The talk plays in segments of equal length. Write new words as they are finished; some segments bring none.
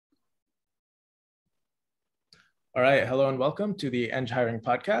All right. Hello and welcome to the Eng Hiring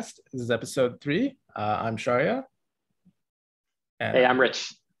Podcast. This is episode 3. I'm Sharia. Hey, I'm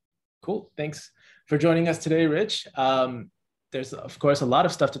Rich. Cool. Thanks for joining us today, Rich. There's, of course, a lot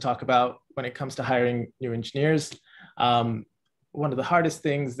of stuff to talk about when it comes to hiring new engineers. One of the hardest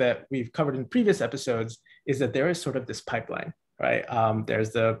things that we've covered in previous episodes is that there is sort of this pipeline, right?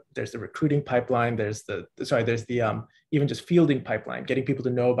 There's the recruiting pipeline. There's the even just fielding pipeline, getting people to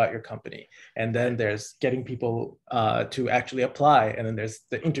know about your company. And then there's getting people to actually apply. And then there's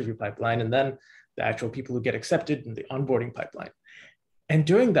the interview pipeline, and then the actual people who get accepted in the onboarding pipeline. And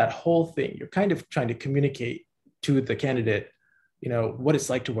during that whole thing, you're kind of trying to communicate to the candidate, what it's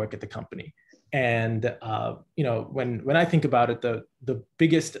like to work at the company. And when I think about it, the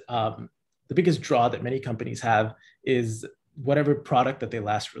biggest draw that many companies have is whatever product that they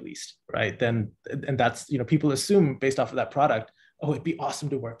last released, right? And that's, people assume based off of that product, oh, it'd be awesome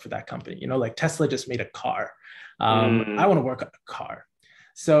to work for that company. Like Tesla just made a car. I want to work on a car.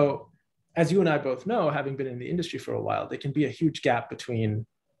 So as you and I both know, having been in the industry for a while, there can be a huge gap between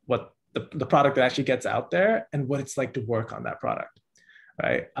what the product that actually gets out there and what it's like to work on that product,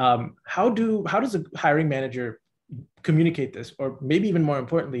 right? How does a hiring manager communicate this? Or maybe even more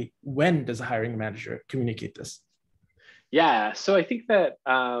importantly, when does a hiring manager communicate this? Yeah, so I think that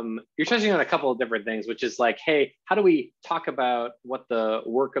you're touching on a couple of different things, which is like, hey, how do we talk about what the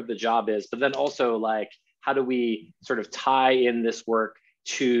work of the job is? But then also like, how do we sort of tie in this work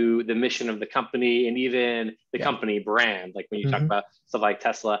to the mission of the company and even the company brand? Like when you talk about stuff like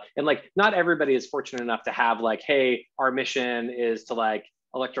Tesla, and like not everybody is fortunate enough to have like, hey, our mission is to like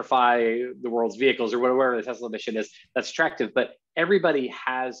electrify the world's vehicles or whatever the Tesla mission is that's attractive, but everybody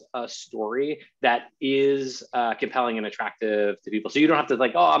has a story that is compelling and attractive to people. So you don't have to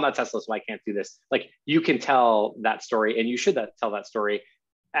like, oh, I'm not Tesla, so I can't do this. Like you can tell that story, and you should tell that story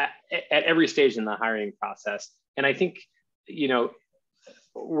at every stage in the hiring process. And I think,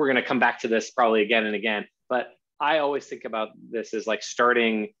 we're going to come back to this probably again and again, but I always think about this as like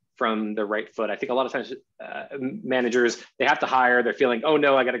starting from the right foot. I think a lot of times managers, they have to hire, they're feeling, oh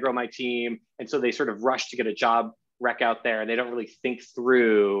no, I got to grow my team. And so they sort of rush to get a job rec out there, and they don't really think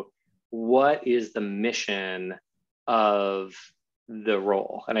through what is the mission of the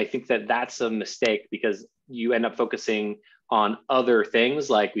role. And I think that that's a mistake, because you end up focusing on other things.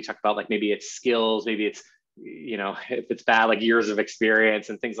 Like we talked about, like maybe it's skills, maybe it's, if it's bad, like years of experience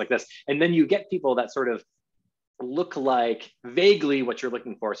and things like this. And then you get people that sort of look like vaguely what you're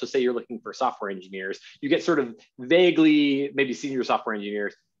looking for. So say you're looking for software engineers, you get sort of vaguely maybe senior software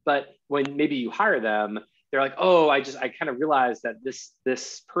engineers, but when maybe you hire them, they're like, oh, I kind of realized that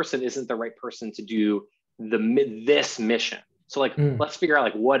this person isn't the right person to do this mission. So like, let's figure out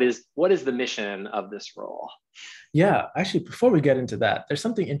like, what is the mission of this role? Yeah, actually, before we get into that, there's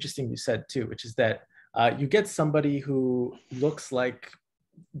something interesting you said too, which is that you get somebody who looks like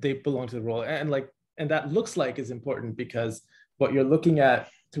they belong to the role, and that looks like is important, because what you're looking at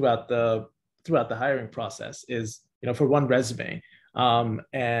throughout the hiring process is, for one, resume,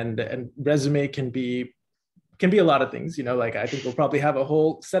 and resume can be a lot of things. Like I think we'll probably have a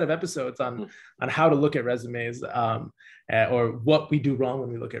whole set of episodes on how to look at resumes, or what we do wrong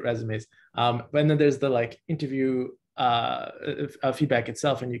when we look at resumes. And then there's the like interview feedback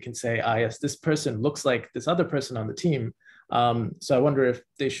itself, and you can say, yes, this person looks like this other person on the team. So I wonder if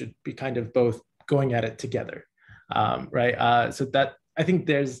they should be kind of both going at it together, right? So that, I think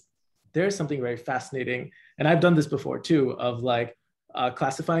there's something very fascinating, and I've done this before too, of like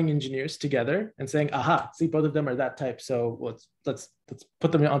classifying engineers together and saying, aha, see, both of them are that type, so let's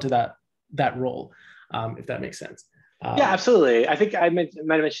put them onto that role, if that makes sense. Yeah, absolutely. I think I might have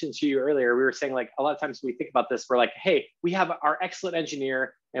mentioned to you earlier, we were saying like a lot of times we think about this, we're like, hey, we have our excellent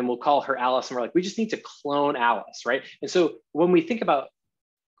engineer and we'll call her Alice, and we're like, we just need to clone Alice, right? And so when we think about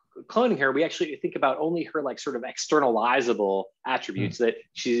cloning her, we actually think about only her like sort of externalizable attributes, that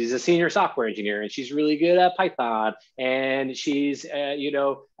she's a senior software engineer and she's really good at Python, and she's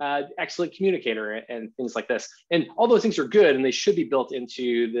excellent communicator and things like this. And all those things are good, and they should be built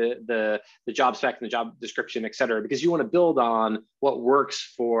into the job spec and the job description, et cetera, because you want to build on what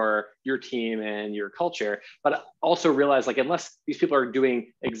works for your team and your culture. But also realize, like, unless these people are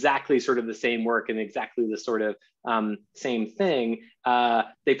doing exactly sort of the same work and exactly the sort of same thing,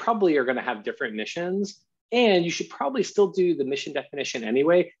 they probably are going to have different missions. And you should probably still do the mission definition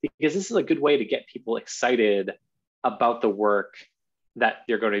anyway, because this is a good way to get people excited about the work that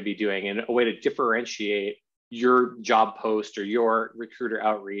they're going to be doing, and a way to differentiate your job post or your recruiter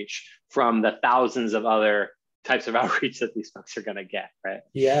outreach from the thousands of other types of outreach that these folks are going to get, right?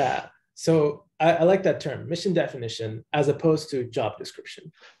 Yeah. So I like that term, mission definition, as opposed to job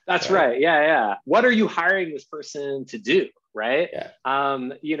description. That's right. Yeah. What are you hiring this person to do? Right. Yeah.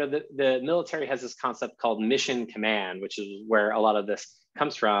 The military has this concept called mission command, which is where a lot of this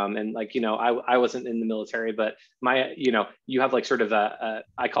comes from. And I wasn't in the military, but you have like sort of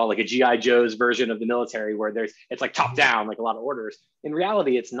I call like a GI Joe's version of the military where it's like top down, like a lot of orders. In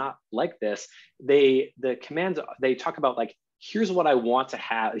reality, it's not like this. The commands, they talk about like, here's what I want to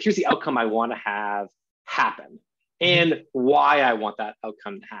have, here's the outcome I want to have happen, and why I want that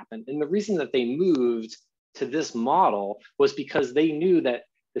outcome to happen. And the reason that they moved to this model was because they knew that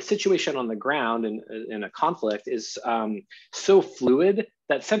the situation on the ground in a conflict is so fluid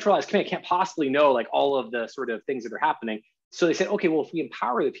that centralized command can't possibly know like all of the sort of things that are happening. So they said, okay, well, if we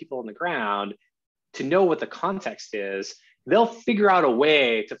empower the people on the ground to know what the context is, they'll figure out a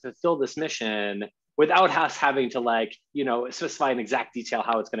way to fulfill this mission without us having to specify in exact detail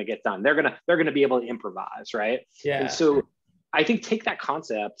how it's going to get done. They're gonna be able to improvise, right? Yeah. And so I think take that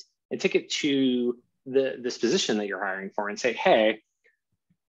concept and take it to this position that you're hiring for and say, hey,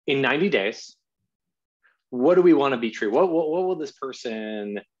 in 90 days, what do we want to be true? What will this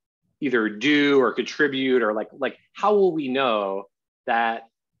person either do or contribute, or like how will we know that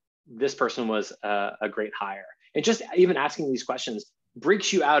this person was a great hire? And just even asking these questions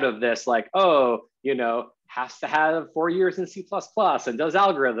breaks you out of this has to have 4 years in C++ and does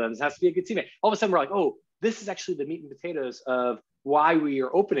algorithms, has to be a good teammate. All of a sudden we're like, oh, this is actually the meat and potatoes of why we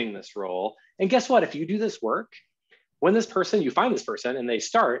are opening this role. And guess what? If you do this work, when you find this person and they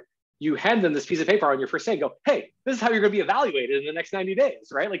start, you hand them this piece of paper on your first day and go, hey, this is how you're going to be evaluated in the next 90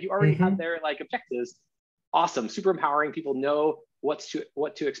 days, right? Like you already have their objectives. Awesome, super empowering. People know what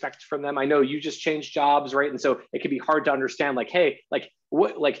to expect from them. I know you just changed jobs, right? And so it can be hard to understand, like, hey, like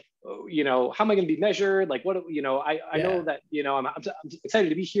what, how am I going to be measured? Like what, I know that, I'm excited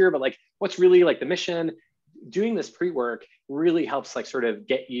to be here, but like, what's really like the mission? Doing this pre-work really helps like sort of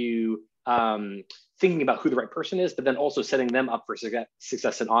get you thinking about who the right person is, but then also setting them up for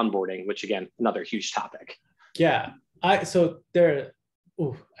success in onboarding, which again, another huge topic. Yeah, I feel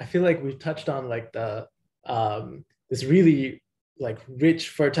like we touched on like the this really like rich,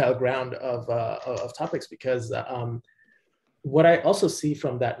 fertile ground of topics, because what I also see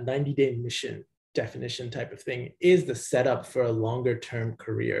from that 90-day mission definition type of thing is the setup for a longer term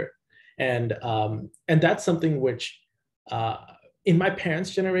career. And that's something which in my parents'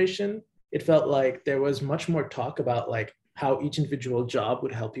 generation, it felt like there was much more talk about like how each individual job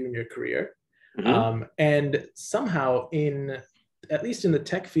would help you in your career. And somehow at least in the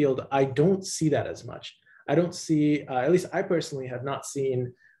tech field, I don't see that as much. I don't see, at least I personally have not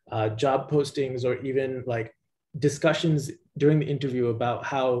seen job postings or even like discussions during the interview about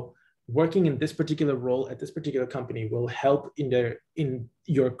how working in this particular role at this particular company will help in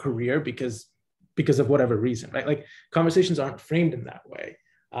your career because of whatever reason, right? Like conversations aren't framed in that way.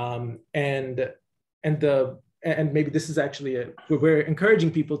 And maybe this is actually we're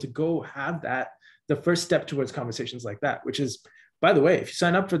encouraging people to go have the first step towards conversations like that, which is, by the way, if you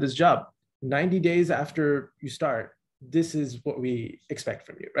sign up for this job, 90 days after you start, this is what we expect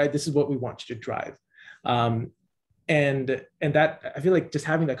from you, right? This is what we want you to drive. And that, I feel like just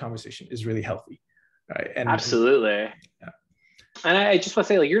having that conversation is really healthy, right? Absolutely. Yeah. And I just want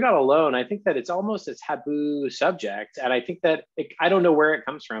to say, like, you're not alone. I think that it's almost a taboo subject. And I think that I don't know where it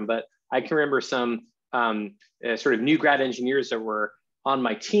comes from, but I can remember some sort of new grad engineers that were on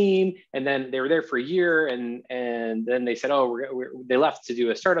my team, and then they were there for a year, and then they said, oh, they left to do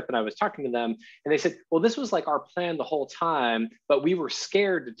a startup, and I was talking to them, and they said, well, this was like our plan the whole time, but we were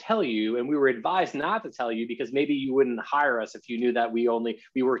scared to tell you, and we were advised not to tell you because maybe you wouldn't hire us if you knew that we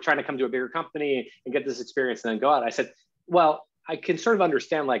were trying to come to a bigger company and get this experience and then go out. I said, well, I can sort of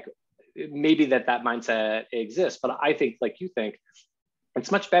understand like maybe that mindset exists, but I think like you think, it's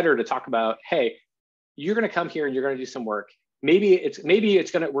much better to talk about, hey, you're going to come here and you're going to do some work. Maybe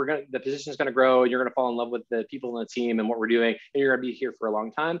the position is going to grow and you're going to fall in love with the people on the team and what we're doing, and you're going to be here for a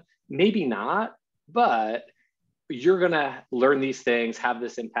long time. Maybe not, but you're going to learn these things, have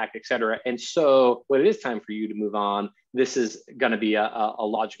this impact, et cetera. And so when it is time for you to move on, this is going to be a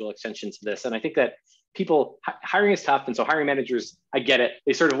logical extension to this. And I think that hiring is tough. And so hiring managers, I get it.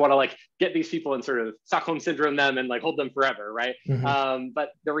 They sort of want to like get these people and sort of Stockholm syndrome them and like hold them forever, right? But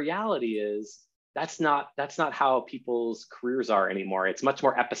the reality is, that's not how people's careers are anymore. It's much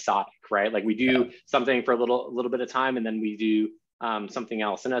more episodic, right? Like we do something for a little bit of time, and then we do something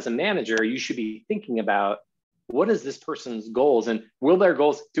else. And as a manager, you should be thinking about, what is this person's goals, and will their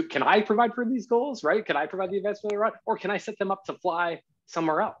goals, can I provide for these goals, right? Can I provide the events for their run, or can I set them up to fly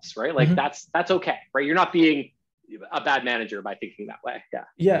somewhere else, right? Like that's okay, right? You're not being a bad manager by thinking that way. Yeah.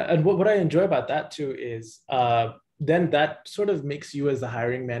 Yeah. And what I enjoy about that too is then that sort of makes you as the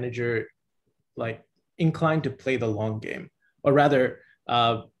hiring manager like inclined to play the long game, or rather,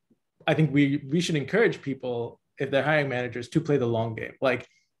 I think we should encourage people, if they're hiring managers, to play the long game. Like,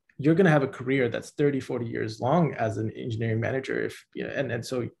 you're going to have a career that's 30, 40 years long as an engineering manager. If you know, and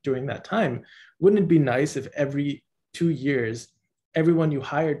so during that time, wouldn't it be nice if every 2 years, everyone you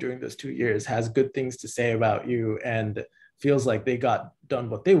hire during those 2 years has good things to say about you and feels like they got done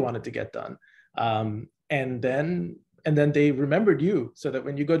what they wanted to get done. And then they remembered you, so that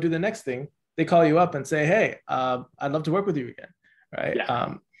when you go do the next thing, they call you up and say, hey, I'd love to work with you again. Right.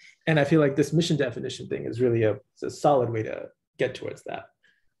 Yeah. And I feel like this mission definition thing is really a solid way to get towards that.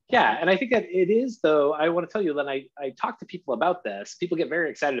 Yeah, and I think that it is, though. I want to tell you that I talk to people about this. People get very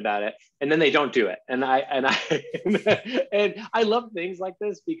excited about it, and then they don't do it. And I love things like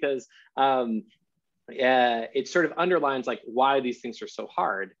this because it sort of underlines like why these things are so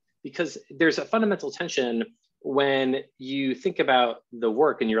hard. Because there's a fundamental tension when you think about the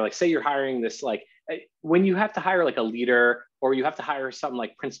work, and you're like, say you're hiring this, like when you have to hire like a leader, or you have to hire some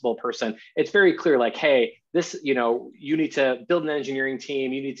like principal person, it's very clear, like, hey, this, you need to build an engineering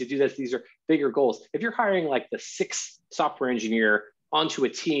team, you need to do this, these are bigger goals. If you're hiring like the sixth software engineer onto a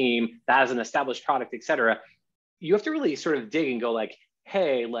team that has an established product, et cetera, you have to really sort of dig and go like,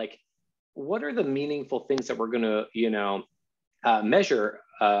 hey, like, what are the meaningful things that we're gonna, measure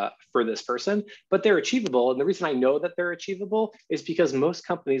for this person, but they're achievable. And the reason I know that they're achievable is because most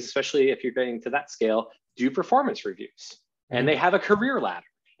companies, especially if you're getting to that scale, do performance reviews. And they have a career ladder.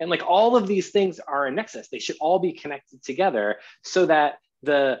 And like all of these things are a nexus. They should all be connected together so that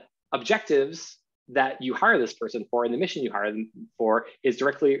the objectives that you hire this person for and the mission you hire them for is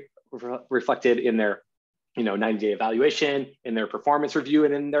directly reflected in their 90-day evaluation, in their performance review,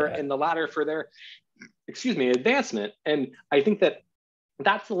 and in the ladder for their advancement. And I think that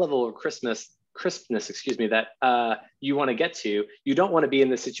that's the level of crispness, that you want to get to. You don't want to be in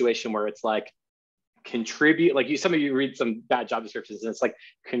this situation where it's like, contribute, like some of you read some bad job descriptions and it's like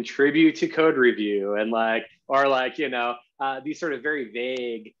contribute to code review and these sort of very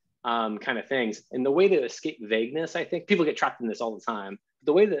vague kind of things. And the way to escape vagueness, I think people get trapped in this all the time.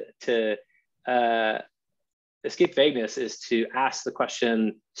 The way to escape vagueness is to ask the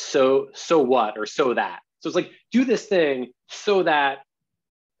question, so what, or so that. So it's like, do this thing so that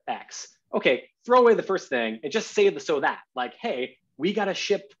X. Okay, throw away the first thing and just say the so that. Like, hey, we got to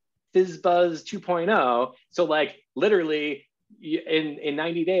ship FizzBuzz 2.0. So like literally in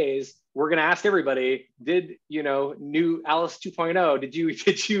 90 days, we're going to ask everybody, did, new Alice 2.0, did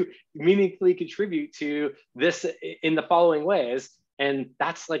you meaningfully contribute to this in the following ways? And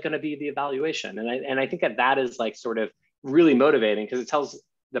that's like going to be the evaluation. And I think that is like sort of really motivating because it tells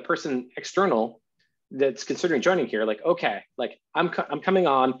the person external that's considering joining here, like, okay, like I'm coming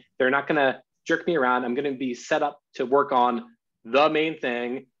on, they're not going to jerk me around. I'm going to be set up to work on the main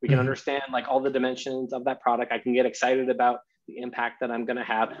thing. We can understand like all the dimensions of that product. I can get excited about the impact that I'm going to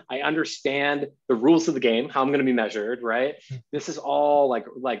have. I understand the rules of the game, how I'm going to be measured, right? This is all like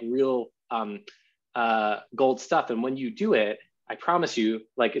real gold stuff. And when you do it, I promise you,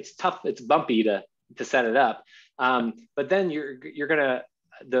 like it's tough, it's bumpy to set it up. But then you're gonna,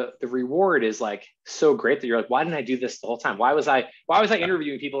 the reward is like so great that you're like, why didn't I do this the whole time? Why was I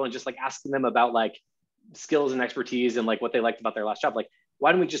interviewing people and just like asking them about like skills and expertise and like what they liked about their last job? Like,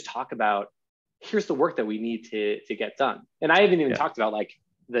 why don't we just talk about, here's the work that we need to get done? And I haven't even talked about like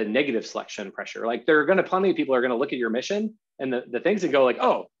the negative selection pressure. Like plenty of people are going to look at your mission and the things and go like,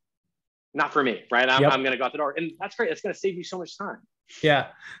 oh, not for me, right? I'm going to go out the door. And that's great. It's going to save you so much time. Yeah.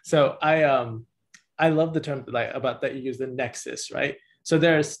 So I love the term like about that you use, the nexus, right? So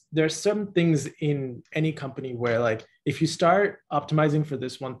there's some things in any company where like, if you start optimizing for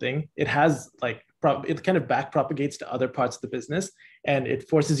this one thing, it has like, it kind of back propagates to other parts of the business and it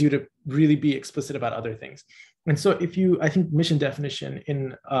forces you to really be explicit about other things. And so I think mission definition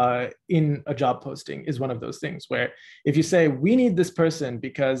in a job posting is one of those things where if you say, we need this person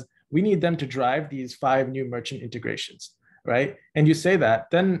because we need them to drive these 5 new merchant integrations, right? And you say that,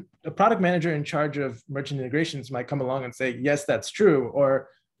 then a product manager in charge of merchant integrations might come along and say, yes, that's true. Or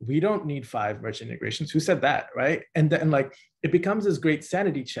we don't need 5 merchant integrations. Who said that, right? And then like, it becomes this great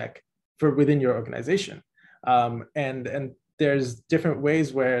sanity check for within your organization. And there's different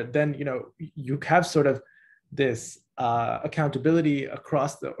ways where then, you have sort of this accountability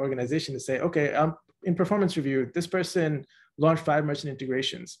across the organization to say, okay, in performance review, this person launched 5 merchant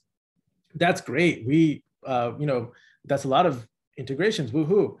integrations. That's great. We, that's a lot of integrations,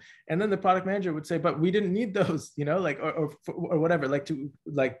 woohoo. And then the product manager would say, but we didn't need those, or whatever, like to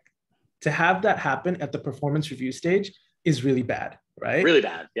like to have that happen at the performance review stage is really bad, right? Really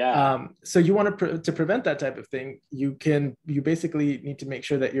bad, yeah. So you want to prevent that type of thing. You basically need to make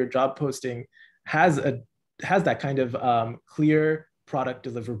sure that your job posting has that kind of clear product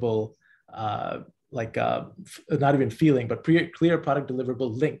deliverable, not even feeling, but clear product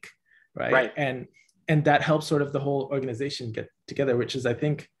deliverable link, right? Right. And that helps sort of the whole organization get together, which is, I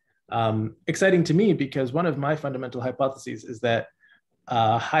think, exciting to me, because one of my fundamental hypotheses is that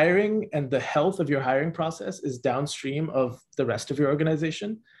hiring and the health of your hiring process is downstream of the rest of your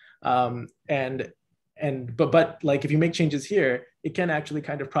organization. But like, if you make changes here, it can actually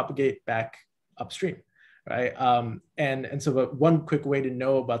kind of propagate back upstream, right? So one quick way to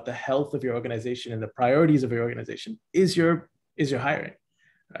know about the health of your organization and the priorities of your organization is your hiring,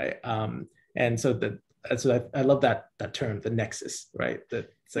 right? I love that term, the nexus, right? That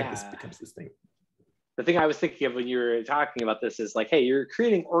it's like this becomes this thing. The thing I was thinking of when you were talking about this is like, hey, you're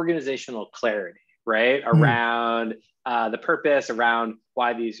creating organizational clarity, right? Around the purpose, around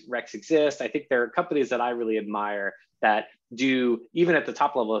why these recs exist. I think there are companies that I really admire that do, even at the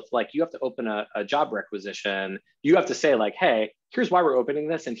top level, if like you have to open a job requisition, you have to say like, hey, here's why we're opening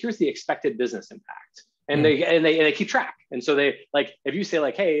this, and here's the expected business impact. And they keep track. And so they, like, if you say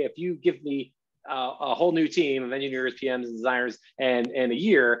like, hey, if you give me a whole new team of engineers, PMs, and designers, and a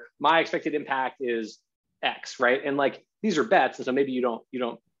year, my expected impact is X, right? And like, these are bets, and so maybe you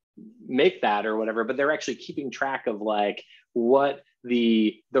don't make that or whatever, but they're actually keeping track of like what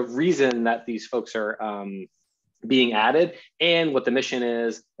the reason that these folks are being added and what the mission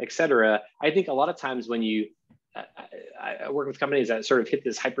is, et cetera. I think a lot of times when I work with companies that sort of hit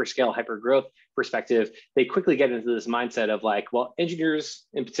this hyperscale, hypergrowth perspective, they quickly get into this mindset of like, well, engineers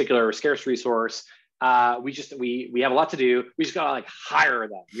in particular are a scarce resource. We have a lot to do. We just gotta like hire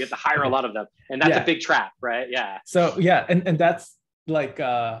them. We have to hire a lot of them, and that's a big trap, right? Yeah. So yeah, and that's like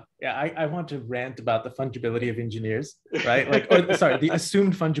I want to rant about the fungibility of engineers, right? Like, the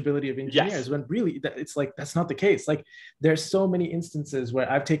assumed fungibility of engineers, yes. When really it's like that's not the case. Like, there's so many instances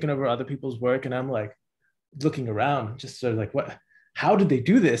where I've taken over other people's work, and I'm like looking around, just sort of like, what? How did they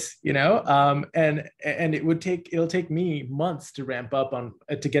do this? You know, and it'll take me months to ramp up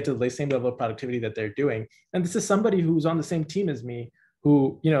to get to the same level of productivity that they're doing. And this is somebody who's on the same team as me,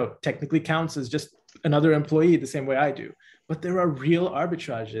 who, you know, technically counts as just another employee the same way I do. But there are real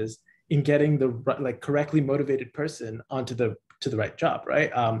arbitrages in getting the like correctly motivated person onto the right job,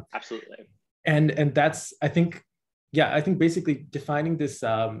 right? Absolutely. And that's, I think basically defining this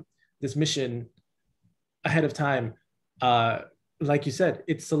this mission ahead of time. Like you said,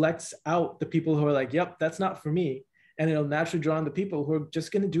 it selects out the people who are like, yep, that's not for me. And it'll naturally draw on the people who are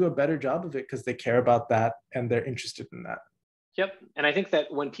just going to do a better job of it because they care about that and they're interested in that. Yep. And I think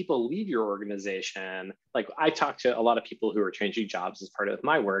that when people leave your organization, like I talk to a lot of people who are changing jobs as part of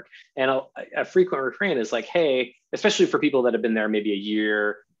my work. And a frequent refrain is like, hey, especially for people that have been there maybe a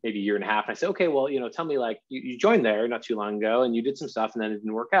year, maybe a year and a half. And I say, okay, well, you know, tell me, like, you joined there not too long ago and you did some stuff and then it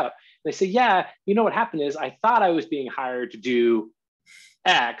didn't work out. And they say, yeah, you know, what happened is I thought I was being hired to do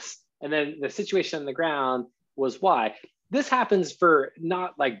X, and then the situation on the ground was Y. This happens for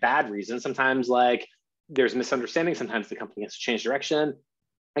not like bad reasons. Sometimes like there's misunderstanding. Sometimes the company has to change direction,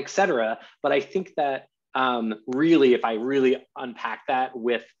 et cetera. But I think that really, if I really unpack that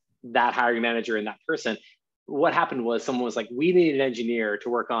with that hiring manager and that person, what happened was someone was like, we need an engineer to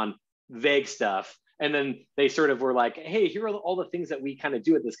work on vague stuff. And then they sort of were like, hey, here are all the things that we kind of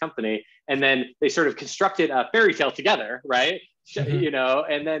do at this company. And then they sort of constructed a fairy tale together, right? Mm-hmm. You know,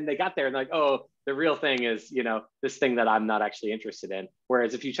 and then they got there and like, oh, the real thing is, you know, this thing that I'm not actually interested in.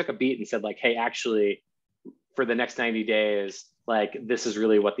 Whereas if you took a beat and said like, hey, actually, for the next 90 days, like, this is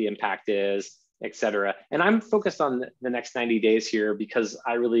really what the impact is, et cetera. And I'm focused on the next 90 days here because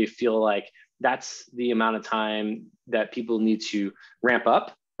I really feel like that's the amount of time that people need to ramp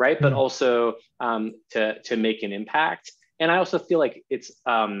up, right? Mm-hmm. But also to make an impact. And I also feel like it's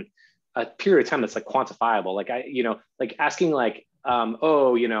a period of time that's like quantifiable. Like like asking like,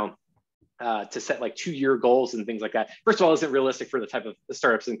 to set like 2-year goals and things like that. First of all, isn't realistic for the type of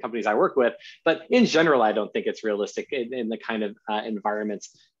startups and companies I work with, but in general, I don't think it's realistic in the kind of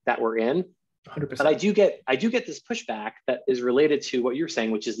environments that we're in. 100%. But I do get this pushback that is related to what you're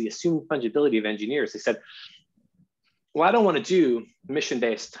saying, which is the assumed fungibility of engineers. They said, well, I don't want to do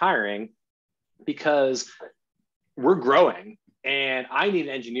mission-based hiring because we're growing and I need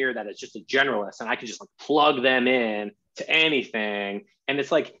an engineer that is just a generalist and I can just like plug them in to anything. And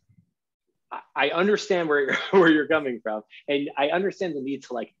it's like, I understand where you're coming from. And I understand the need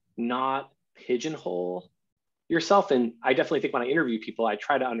to like not pigeonhole, yourself. And I definitely think when I interview people, I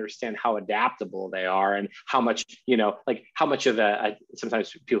try to understand how adaptable they are and how much, like how much of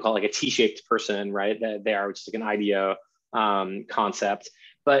sometimes people call it like a T-shaped person, right? That they are, which is like an IDEO concept.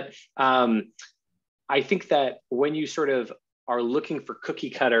 But I think that when you sort of are looking for cookie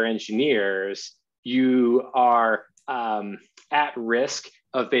cutter engineers, you are at risk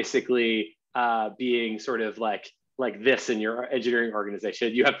of basically being sort of like this in your engineering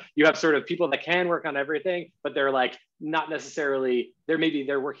organization. You have sort of people that can work on everything, but they're like not necessarily,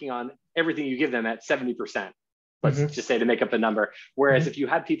 they're working on everything you give them at 70%. Let's just say, to make up a number. Whereas if you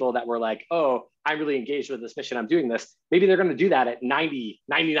had people that were like, oh, I'm really engaged with this mission, I'm doing this, maybe they're going to do that at 90,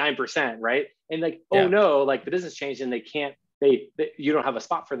 99%, right? And like, oh no, like the business changed and you don't have a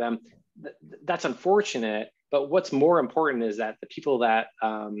spot for them. That's unfortunate. But what's more important is that the people that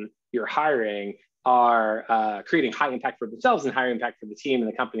you're hiring are creating high impact for themselves and higher impact for the team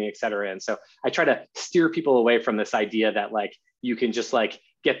and the company, et cetera. And so I try to steer people away from this idea that like you can just like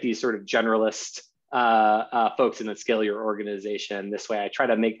get these sort of generalist folks and then scale your organization this way. I try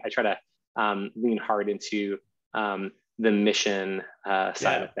to lean hard into the mission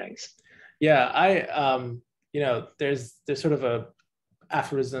side of things. Yeah, there's sort of a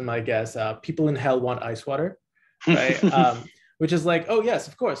aphorism, I guess. People in hell want ice water, right? Which is like, oh yes,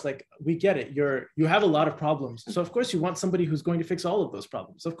 of course, like we get it. You have a lot of problems, so of course you want somebody who's going to fix all of those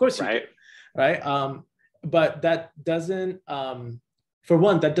problems. Of course you do, right? But that doesn't, for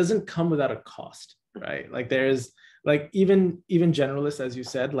one, that doesn't come without a cost, right? Like there's like even generalists, as you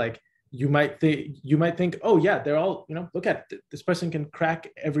said, like you might think, oh yeah, they're all, look at this person can crack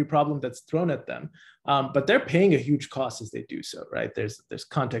every problem that's thrown at them, but they're paying a huge cost as they do so, right? There's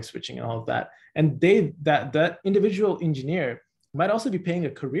context switching and all of that, and that individual engineer might also be paying a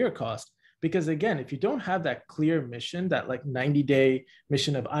career cost, because again, if you don't have that clear mission, that like 90-day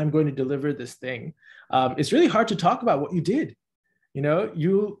mission of I'm going to deliver this thing, it's really hard to talk about what you did.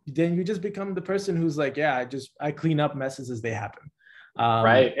 You just become the person who's like, yeah, I clean up messes as they happen.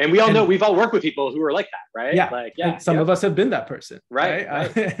 Right. And we all know, we've all worked with people who are like that, right? Yeah. Like, and some of us have been that person. Right.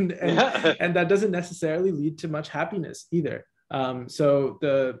 And that doesn't necessarily lead to much happiness either.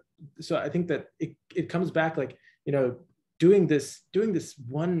 So I think that it comes back like, doing this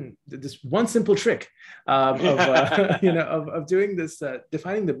one simple trick of doing this,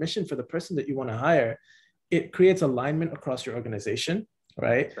 defining the mission for the person that you want to hire. It creates alignment across your organization.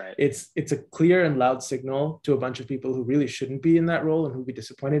 Right. It's a clear and loud signal to a bunch of people who really shouldn't be in that role and who'll be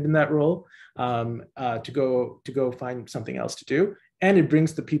disappointed in that role, to go find something else to do. And it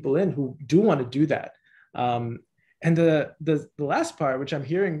brings the people in who do want to do that. And the last part, which I'm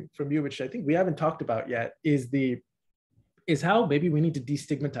hearing from you, which I think we haven't talked about yet, is how maybe we need to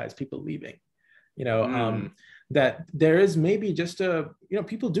destigmatize people leaving. That there is maybe just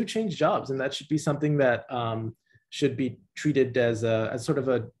people do change jobs, and that should be something that should be treated as sort of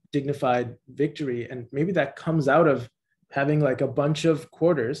a dignified victory. And maybe that comes out of having like a bunch of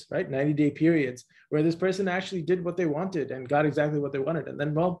quarters, right? 90-day periods where this person actually did what they wanted and got exactly what they wanted. And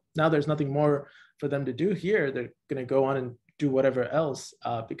then, well, now there's nothing more for them to do here. They're going to go on and do whatever else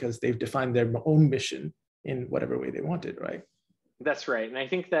because they've defined their own mission in whatever way they wanted, right? That's right. And I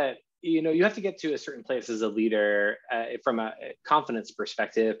think that you have to get to a certain place as a leader from a confidence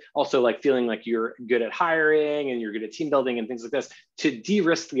perspective, also like feeling like you're good at hiring and you're good at team building and things like this, to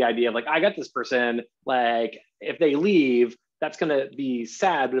de-risk the idea of like, I got this person, like if they leave, that's going to be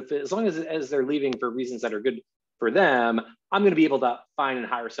sad. But as long as they're leaving for reasons that are good for them, I'm going to be able to find and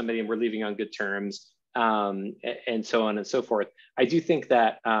hire somebody and we're leaving on good terms, and so on and so forth. I do think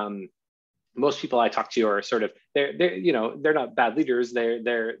that most people I talk to are sort of, they're not bad leaders. They're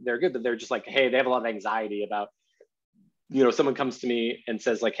good, but they're just like, hey, they have a lot of anxiety about, someone comes to me and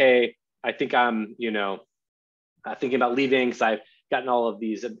says like, hey, I think I'm, thinking about leaving because I've gotten all of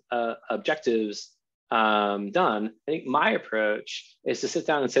these objectives done. I think my approach is to sit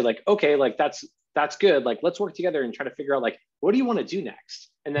down and say like, okay, like that's good. Like, let's work together and try to figure out like, what do you want to do next?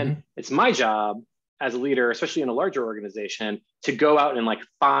 And then it's my job as a leader, especially in a larger organization, to go out and like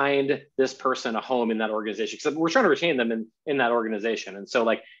find this person a home in that organization, because we're trying to retain them in that organization. And so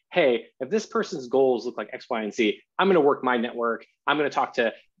like, hey, if this person's goals look like X, Y, and Z, I'm going to work my network. I'm going to talk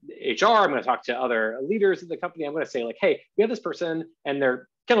to HR. I'm going to talk to other leaders of the company. I'm going to say like, hey, we have this person and they're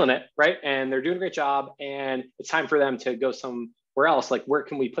killing it, right? And they're doing a great job, and it's time for them to go somewhere else. Like, where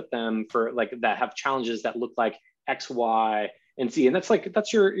can we put them for like that have challenges that look like X, Y, and Z? And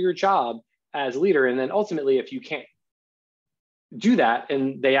that's your job as a leader. And then ultimately, if you can't do that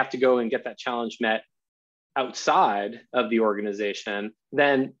and they have to go and get that challenge met outside of the organization,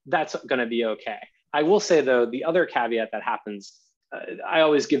 then that's going to be okay. I will say though, the other caveat that happens, I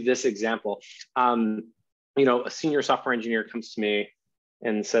always give this example. a senior software engineer comes to me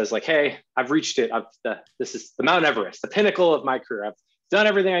and says like, hey, I've reached it. This is the Mount Everest, the pinnacle of my career. I've done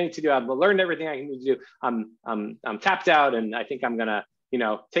everything I need to do. I've learned everything I need to do. I'm tapped out, and I think I'm gonna,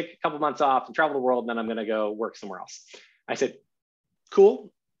 take a couple months off and travel the world, and then I'm gonna go work somewhere else. I said,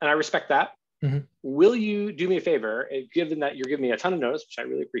 cool, and I respect that. Mm-hmm. Will you do me a favor, given that you're giving me a ton of notice, which I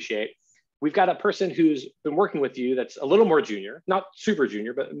really appreciate? We've got a person who's been working with you that's a little more junior, not super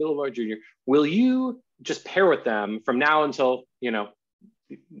junior, but a little more junior. Will you just pair with them from now until,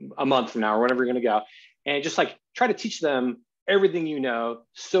 a month from now or whenever you're going to go, and just like try to teach them everything you know,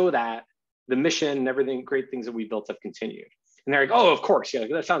 so that the mission and everything, great things that we built have continued. And they're like, oh, of course. Yeah,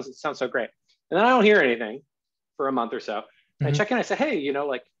 that sounds so great. And then I don't hear anything for a month or so. Mm-hmm. I check in, I say, hey,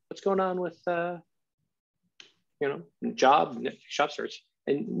 like what's going on with, job search?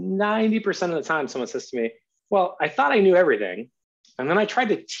 And 90% of the time someone says to me, well, I thought I knew everything. And then I tried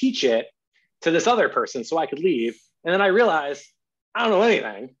to teach it to this other person so I could leave. And then I realized I don't know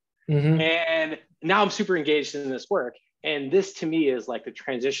anything. Mm-hmm. And now I'm super engaged in this work. And this to me is like the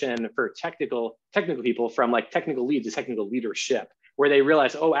transition for technical people from like technical lead to technical leadership, where they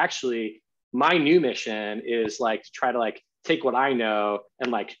realize, oh, actually my new mission is like to try to like take what I know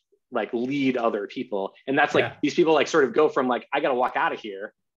and like lead other people. And that's like, these people like sort of go from like, I got to walk out of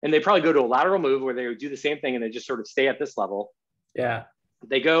here. And they probably go to a lateral move where they would do the same thing and they just sort of stay at this level. Yeah.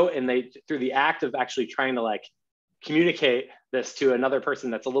 They go and they, through the act of actually trying to like communicate this to another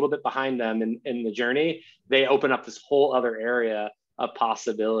person that's a little bit behind them in the journey, they open up this whole other area of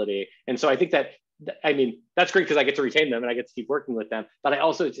possibility. And so I think that, I mean, that's great because I get to retain them and I get to keep working with them. But I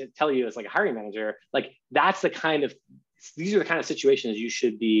also tell you as like a hiring manager, like these are the kind of situations you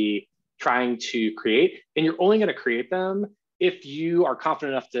should be trying to create. And you're only going to create them if you are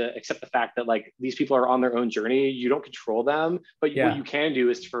confident enough to accept the fact that like these people are on their own journey. You don't control them, but what you can do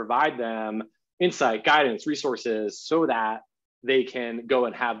is to provide them insight, guidance, resources, so that they can go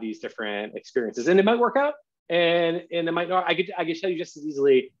and have these different experiences. And it might work out and it might not. I could tell you just as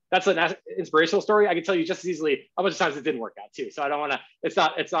easily, that's an inspirational story. I could tell you just as easily a bunch of times it didn't work out too. So I don't want to, it's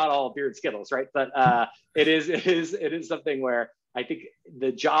not all beer and Skittles, right? But it is something where I think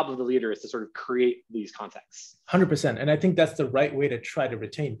the job of the leader is to sort of create these contexts. 100%. And I think that's the right way to try to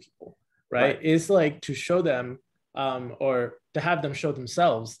retain people, right? Is like to show them or to have them show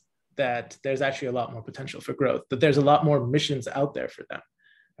themselves that there's actually a lot more potential for growth, that there's a lot more missions out there for them.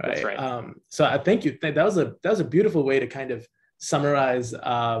 Right. That's right. So I thank you. That was a beautiful way to kind of summarize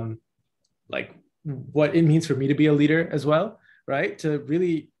like what it means for me to be a leader as well, right? To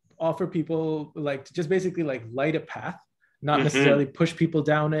really offer people like to just basically like light a path, not necessarily push people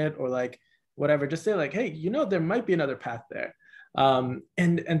down it or like whatever, just say like, hey, there might be another path there.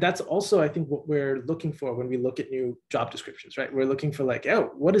 And that's also, I think, what we're looking for when we look at new job descriptions, right? We're looking for like,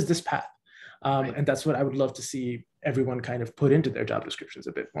 oh, what is this path? And that's what I would love to see everyone kind of put into their job descriptions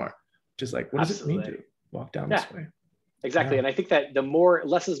a bit more. Just like, what does it mean to walk down this way? Exactly. And I think that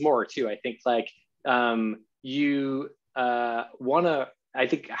less is more too. I think like you want to, I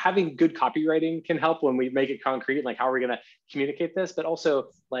think having good copywriting can help when we make it concrete, like how are we going to communicate this? But also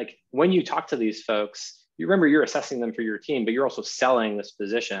like when you talk to these folks, you remember you're assessing them for your team, but you're also selling this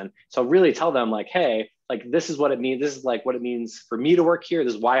position. So really tell them like, hey, like this is what it means. This is like what it means for me to work here.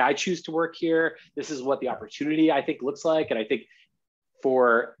 This is why I choose to work here. This is what the opportunity I think looks like. And I think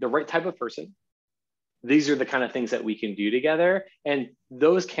for the right type of person, these are the kind of things that we can do together. And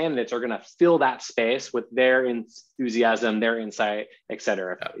those candidates are going to fill that space with their enthusiasm, their insight, et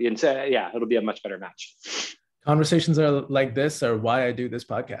cetera. And so, it'll be a much better match. Conversations are like this are why I do this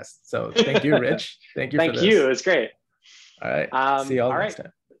podcast. So thank you, Rich. Thank you. Thank you. It's great. All right. See you all next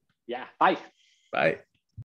time. Yeah. Bye. Bye.